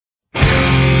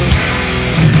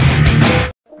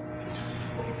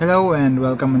Hello and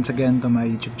welcome once again to my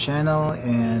YouTube channel,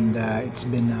 and it's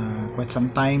been quite some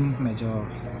time. Medyo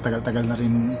tagal-tagal na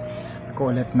rin ako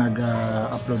ulit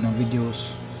nag-upload ng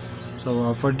videos.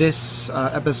 So for this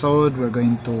episode, we're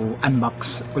going to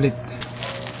unbox ulit.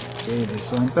 Okay, this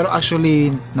one. Pero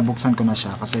actually, nabuksan ko na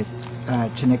siya kasi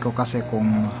chinek ko kasi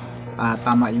kung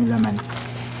tama yung laman.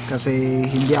 Kasi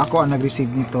hindi ako ang nag-receive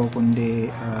nito, kundi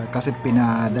kasi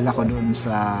pinadala ko doon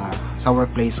sa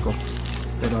workplace ko.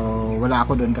 Pero wala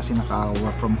ako doon kasi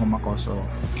naka-work from home ako. So,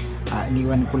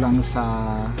 iniwan ko lang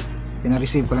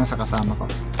pina-receive ko lang sa kasama ko.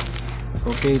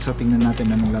 Okay, so tingnan natin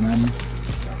anong laman.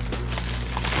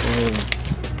 Okay.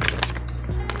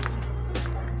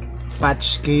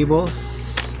 Patch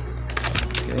cables.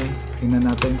 Okay, tingnan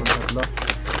natin kung tatlo.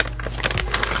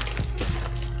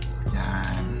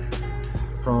 Yan.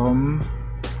 From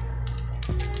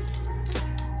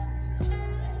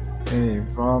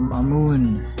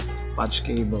Amoon. Patch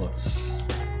cables.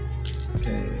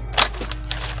 Okay.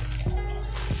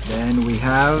 Then we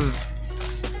have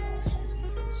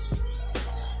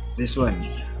this one.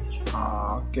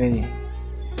 Okay.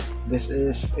 This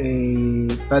is a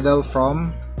pedal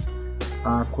from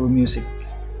Cool Music.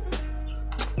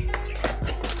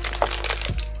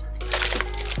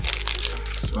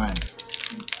 This one.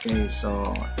 Okay, so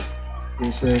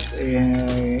this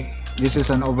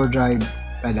is an overdrive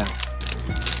pedal.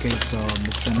 Okay, so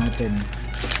buksan natin.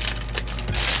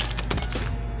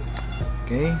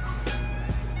 Okay.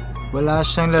 Wala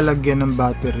siyang lalagyan ng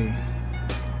battery.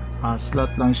 Slot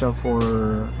lang siya for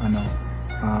an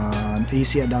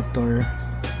AC adapter.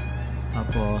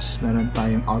 Tapos meron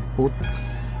tayong output.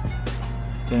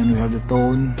 Then we have the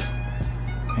tone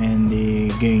and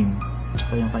the gain.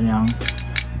 Tsaka yung kanyang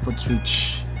foot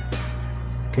switch.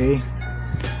 Okay.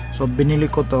 So binili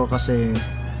ko to kasi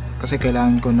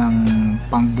kailangan ko ng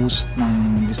pang boost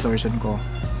ng distortion ko.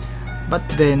 But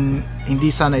then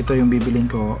hindi sana ito yung bibilin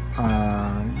ko.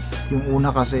 Yung una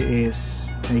kasi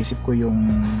is naisip ko yung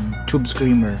tube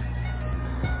screamer.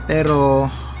 Pero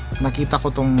nakita ko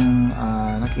tong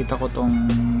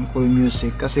Cool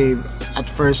Music kasi at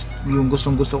first yung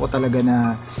gustong-gusto ko talaga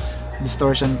na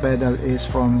distortion pedal is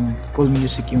from Cool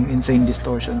Music, yung Insane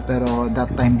Distortion, pero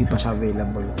that time di pa siya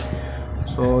available.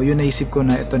 So yun, naisip ko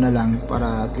na ito na lang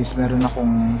para at least meron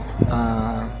akong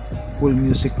Cool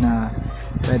Music na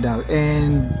pedal.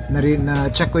 And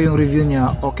na-check ko yung review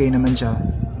niya, okay naman siya.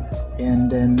 And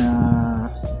then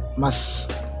mas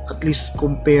at least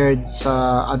compared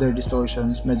sa other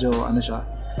distortions, medyo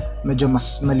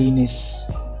mas malinis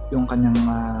yung kanyang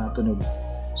tunog.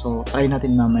 So try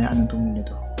natin mamaya anong tunog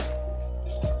nito.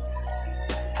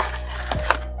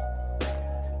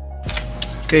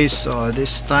 Okay, so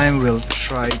this time we'll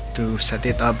try to set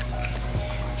it up.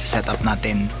 Set up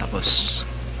natin, tapos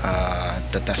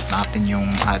tatest natin yung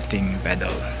ating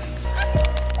pedal.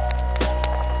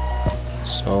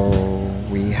 So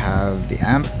we have the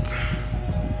amp.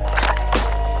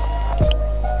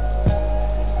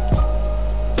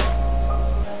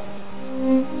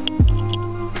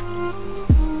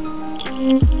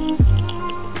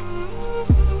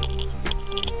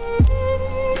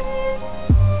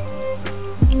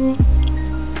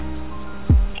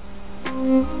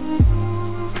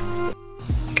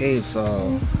 Okay, so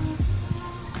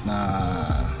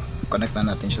connect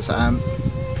na natin siya sa amp.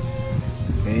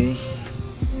 Okay,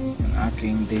 yung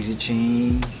aking daisy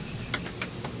chain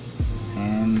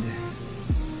and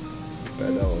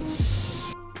pedals.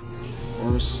 Of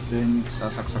course, then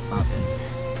sasaksak natin.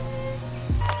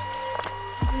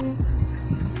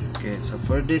 Okay, so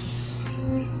for this,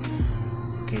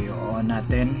 okay, on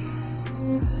natin.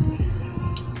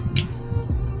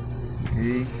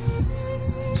 Okay.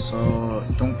 So,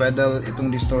 itong pedal,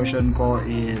 itong distortion ko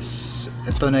is,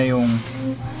 ito na yung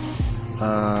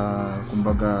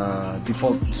kumbaga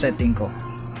default setting ko.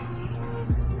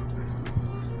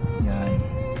 Yan.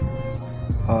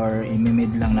 Or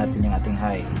imimid lang natin yung ating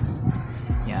high.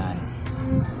 Yan.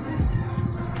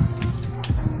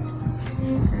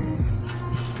 Okay.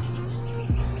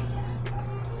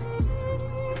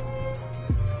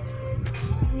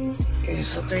 Okay,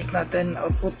 so tweak natin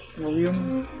output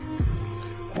volume.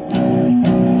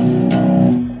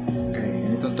 Okay,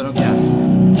 ganito ang tunog niya.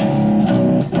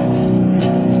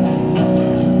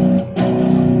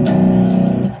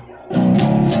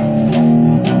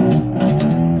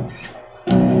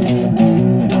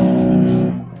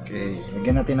 Okay,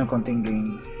 lagyan natin ng konting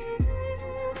gain.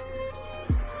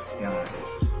 Yan.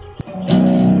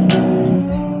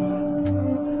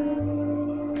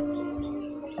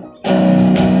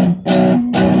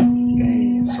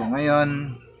 Okay, so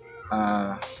ngayon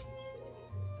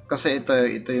kasi ito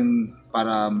yung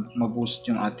para ma-boost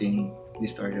yung ating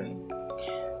distortion.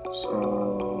 So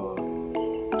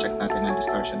check natin ang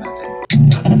distortion natin.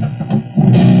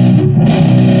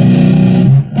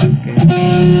 Okay,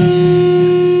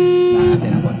 natin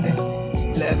ang konti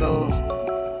level.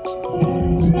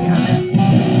 Yan.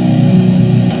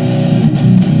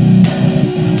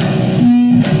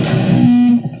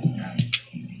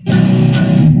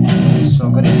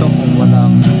 So ganito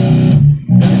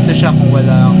siya kung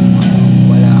walang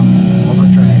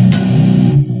overdrive.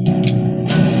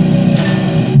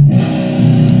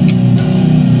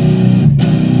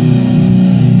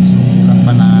 So kulang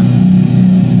pa na.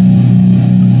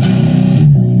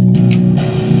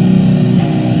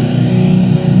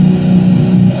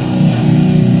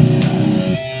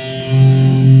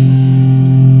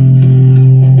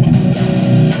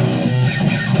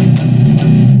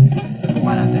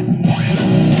 Buka natin.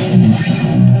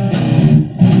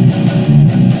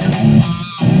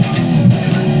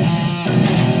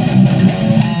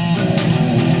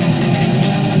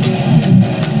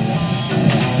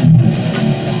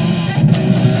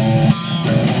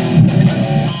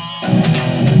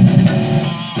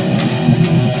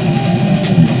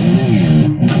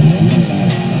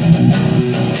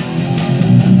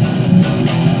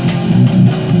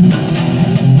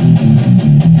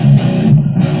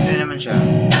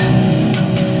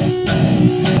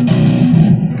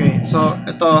 So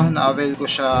ito, na-avail ko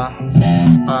siya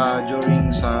during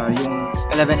sa yung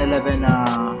 11/11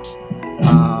 na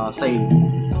sale.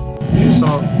 Okay,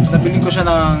 so nabili ko siya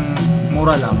ng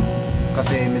mura lang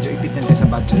kasi medyo ipit din sa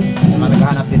budget. So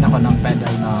naghahanap din ako ng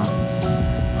pedal na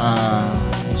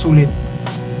sulit,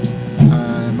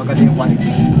 maganda yung quality.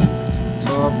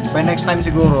 So by next time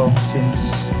siguro,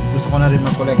 since gusto ko na rin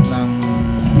mag-collect ng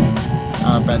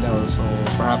pedal, so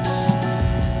perhaps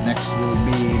next will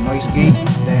be noise gate,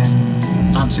 then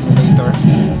amp simulator.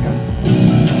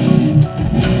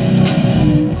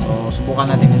 So subukan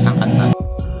natin isang kanta.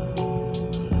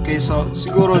 Okay, so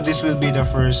siguro this will be the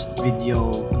first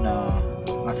video na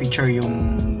ma-feature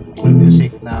yung cool music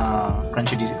na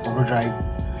crunchy overdrive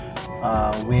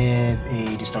with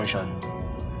a distortion.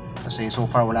 Kasi so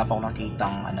far wala pa akong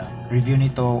nakitang review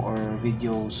nito or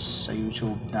videos sa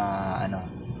YouTube na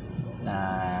na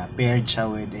paired siya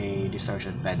with a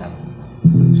distortion pedal.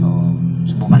 So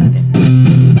subukan natin.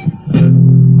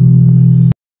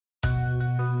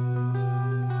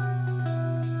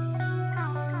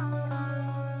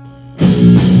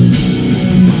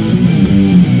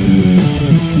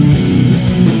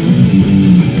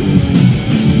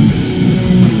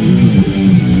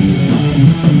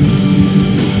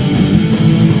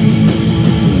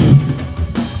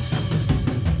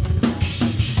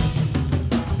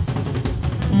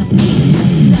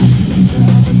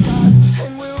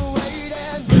 And we'll wait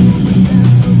and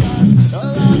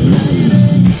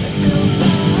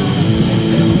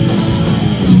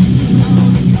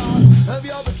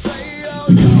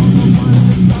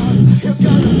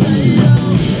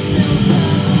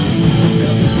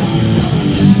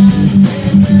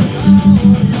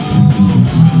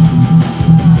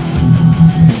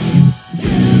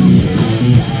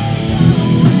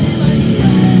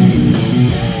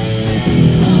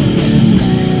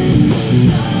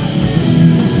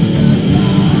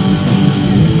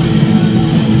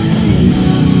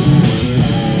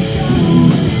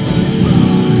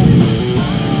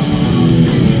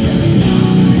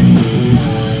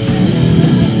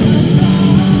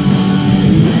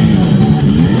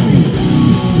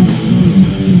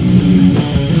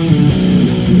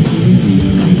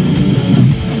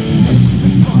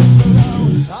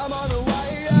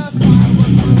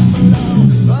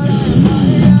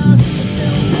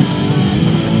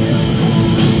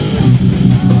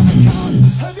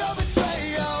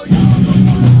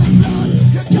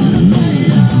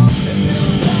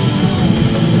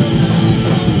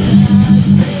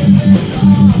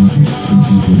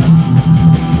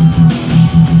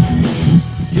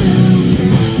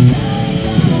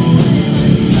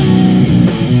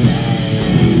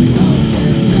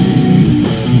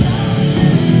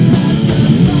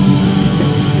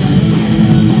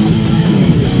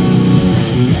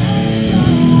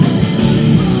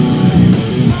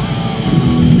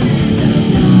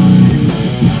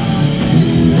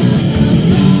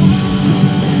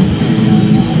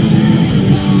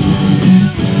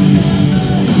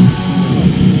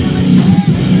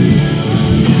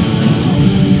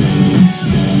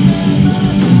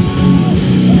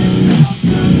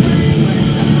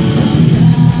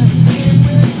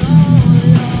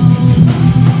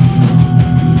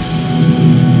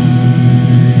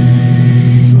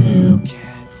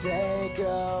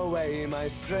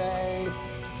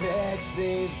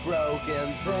these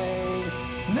broken things.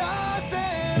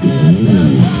 Nothing